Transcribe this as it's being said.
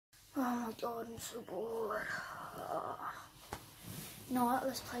Oh my god, I'm so bored. You know what?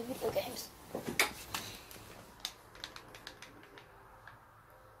 Let's play video games.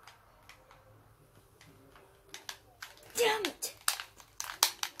 Damn it!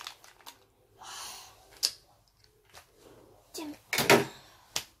 Damn it.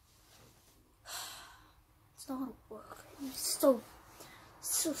 It's not gonna work. I'm so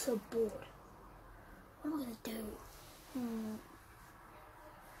bored. What am I gonna do?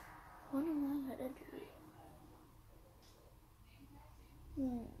 What am I gonna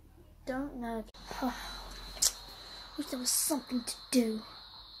do? Don't know. Wish there was something to do.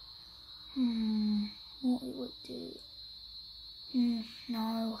 What we would do?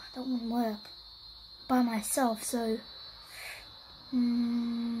 No, that wouldn't work. By myself, so.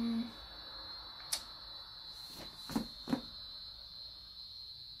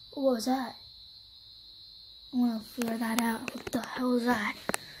 What was that? I want to figure that out. What the hell was that?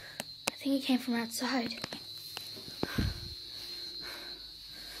 I think it came from outside.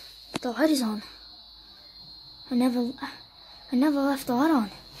 The light is on. I never left the light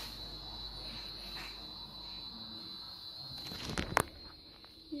on.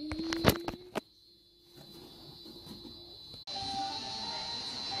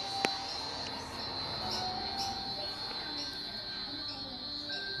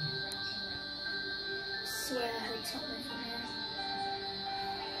 I swear I heard something from here.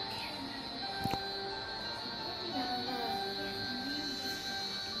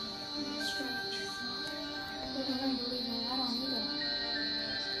 Strange. I don't remember leaving the light on either.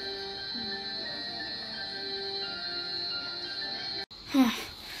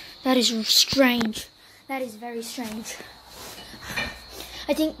 That is strange. That is very strange.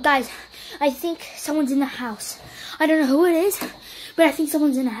 Guys, I think someone's in the house. I don't know who it is, but I think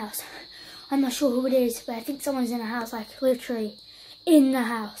someone's in the house. I'm not sure who it is, but I think someone's in the house, like literally in the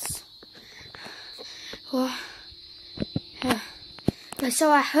house. Well,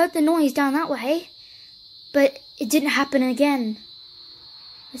 so I heard the noise down that way, but it didn't happen again.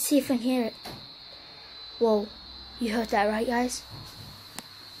 Let's see if we can hear it. Whoa, you heard that right, guys?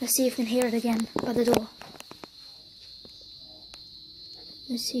 Let's see if we can hear it again by the door.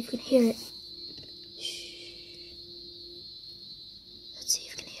 Let's see if we can hear it. Shh. Let's see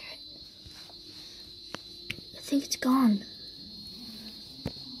if we can hear it. I think it's gone.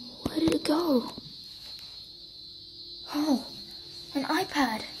 Where did it go? Oh, an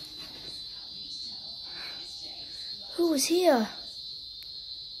iPad. Who was here?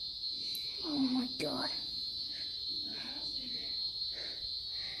 Oh my god.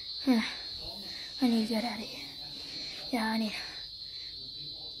 I need to get out of here. Yeah, I need.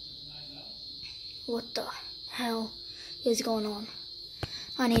 What the hell is going on?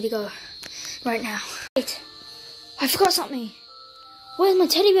 I need to go right now. Wait, I forgot something. Where's my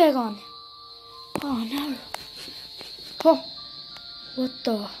teddy bear gone? Oh no. Oh, what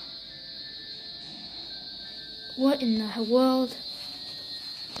the? What in the world?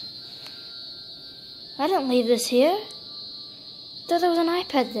 I didn't leave this here. I thought there was an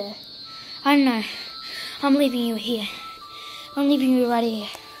iPad there. I don't know. I'm leaving you here. I'm leaving you right here.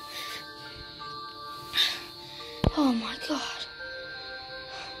 Oh my god.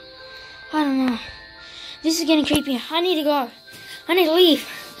 I don't know. This is getting creepy. I need to go. I need to leave.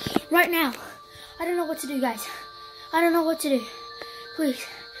 Right now. I don't know what to do, guys. I don't know what to do. Please.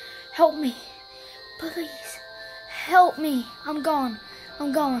 Help me. Please. Help me. I'm gone.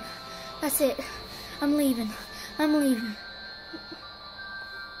 I'm going. That's it. I'm leaving. I'm leaving.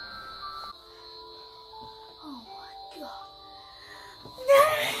 Oh my god.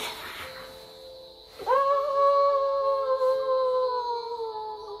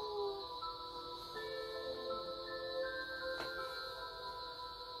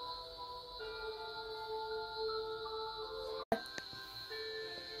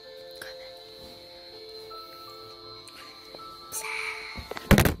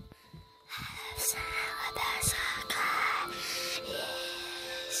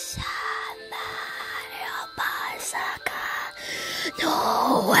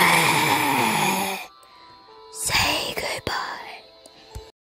 No way!